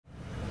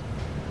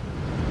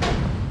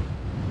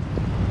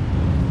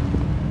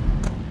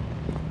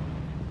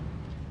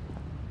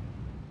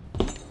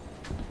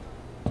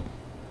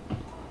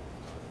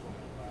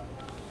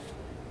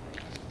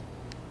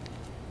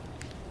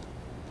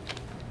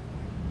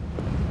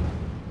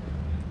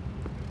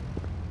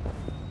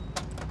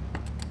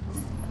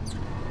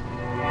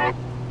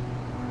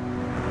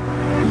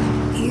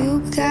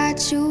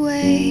got your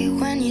way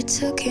when you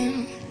took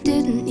him,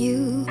 didn't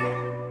you?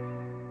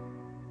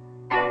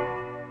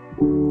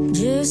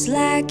 Just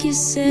like you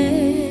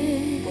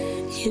said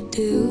you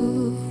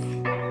do.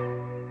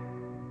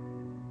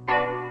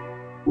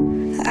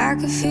 I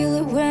could feel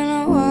it when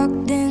I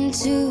walked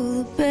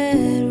into the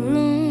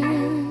bedroom.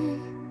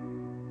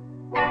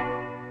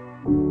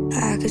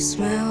 I could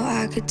smell,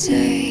 I could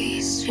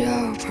taste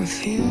your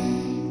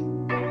perfume.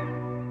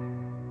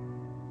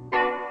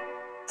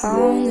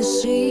 On the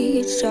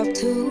streets, drop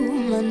to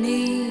my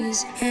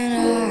knees, and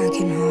I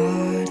can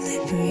hardly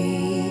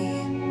breathe.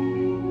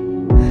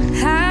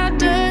 How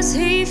does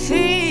he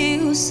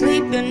feel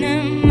sleeping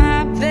in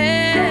my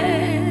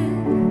bed?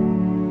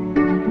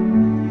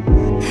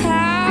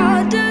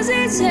 How does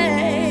it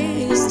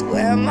taste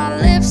where my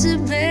lips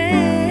have been?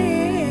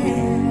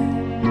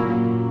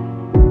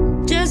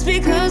 Just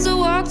because I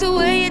walked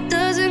away, it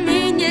doesn't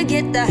mean you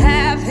get to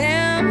have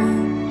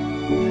him.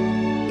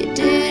 You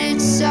did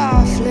it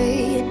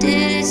softly, you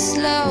did it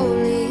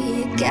slowly,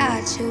 you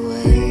got your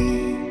way.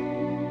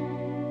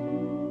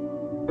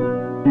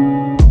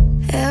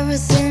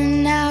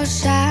 Everything now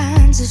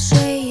shines a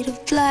shade of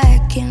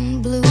black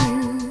and blue.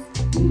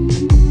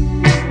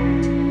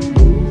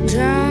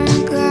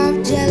 Drunk off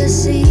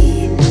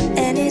jealousy,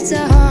 and it's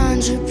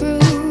 100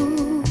 proof.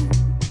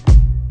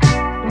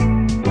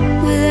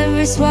 With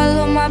every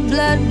swallow my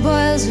blood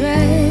boils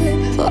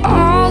red for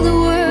all the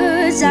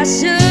words I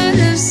should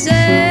have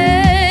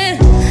said.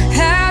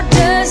 How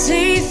does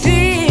he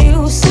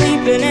feel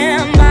sleeping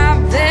in my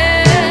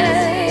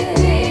bed?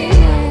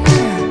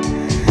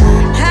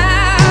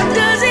 How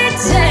does it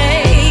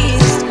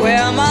taste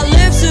where my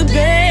lips have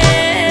been?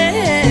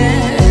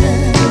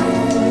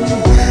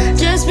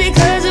 Just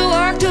because I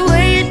walked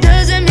away, it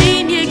doesn't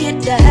mean you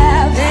get to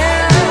have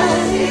him.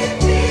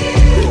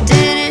 You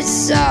did it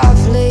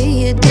softly,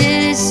 you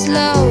did it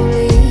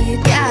slowly, you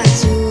got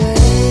your way.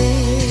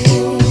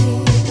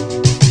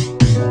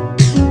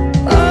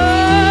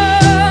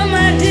 Oh,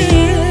 my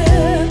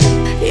dear,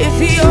 if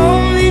he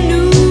only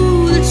knew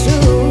the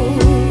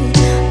truth.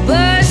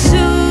 But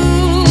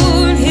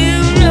soon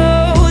he'll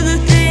know the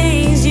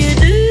things you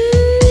do.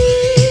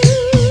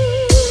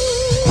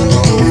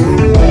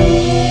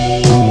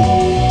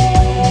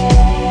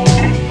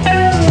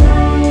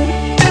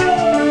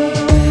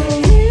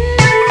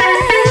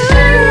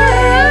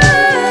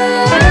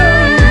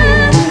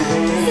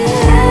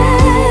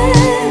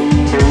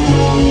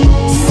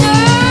 So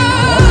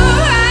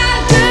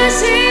how does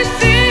he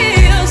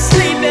feel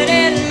sleeping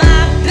in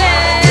my bed?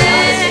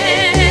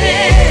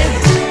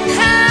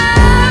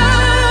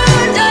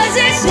 How does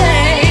it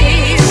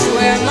taste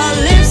where my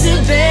lips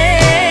have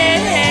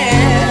been?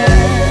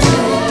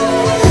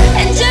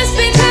 And just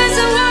because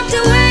I walked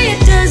away,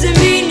 it doesn't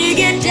mean you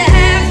get to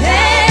have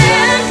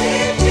him.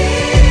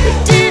 You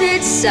did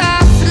it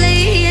softly,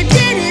 you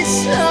did it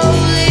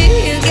slowly,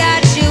 you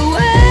got your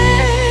way.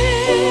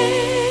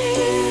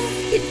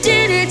 You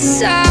did it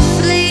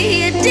softly,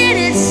 you did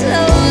it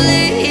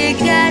slowly, you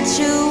got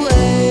your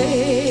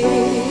way.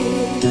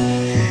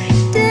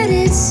 You did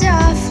it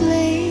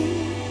softly,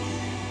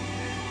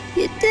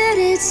 you did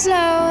it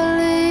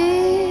slowly,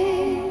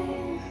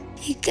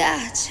 you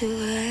got your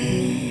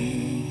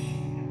way.